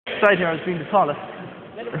side here as being the tallest.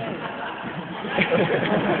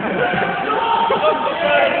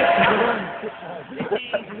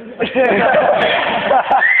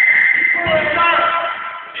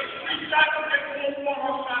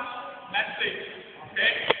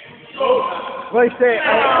 Ricey.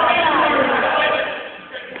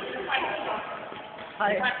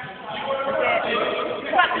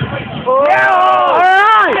 Oh, yeah!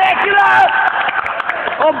 Alright! Check it out!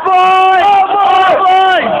 Oh boy! Oh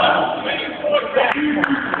boy!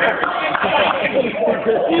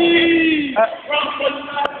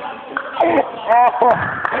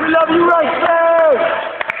 We love you, Ricey!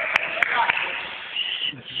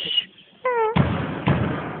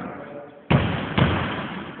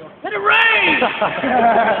 Let it rain!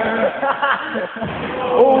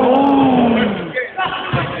 Oh!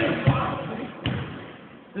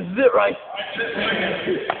 This is it, right?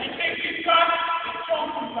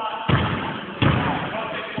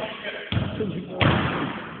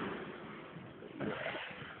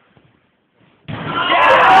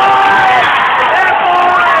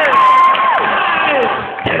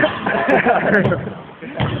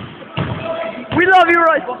 We love you,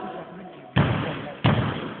 right?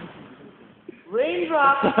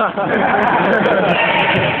 Raindrop.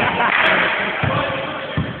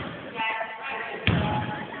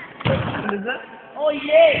 What is that? Oh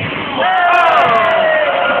yeah!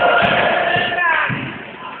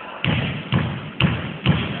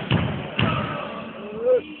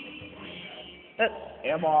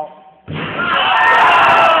 Air ball.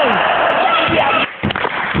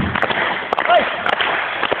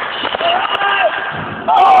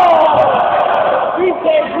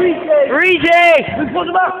 Ricey! We put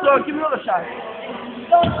them up, so give me another shot.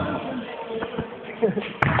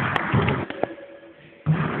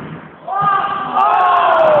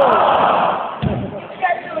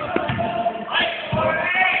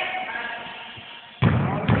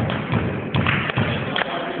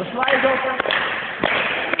 The slide is open.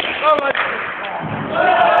 Oh my.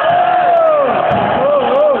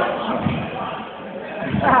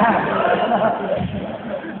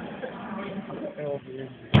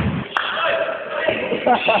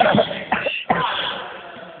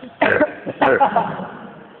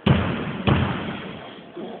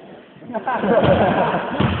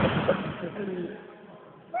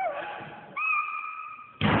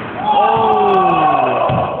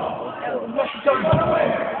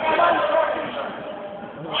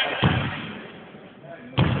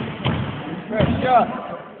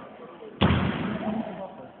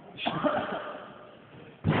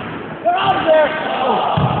 Get out of there!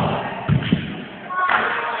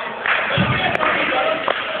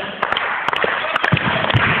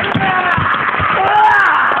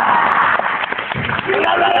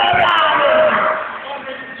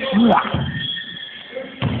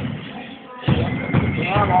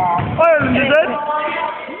 Ireland, is it?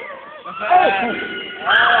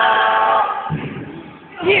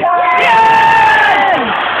 Yes!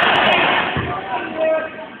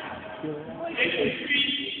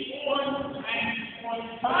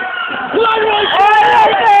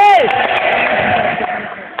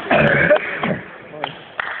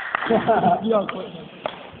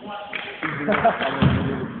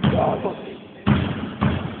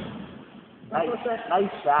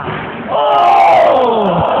 Nice shot. Oh!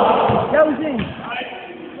 That was in.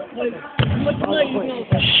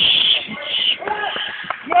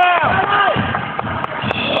 Yeah!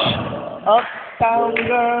 Uptown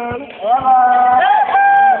girl.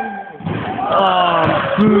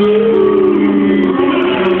 Oh,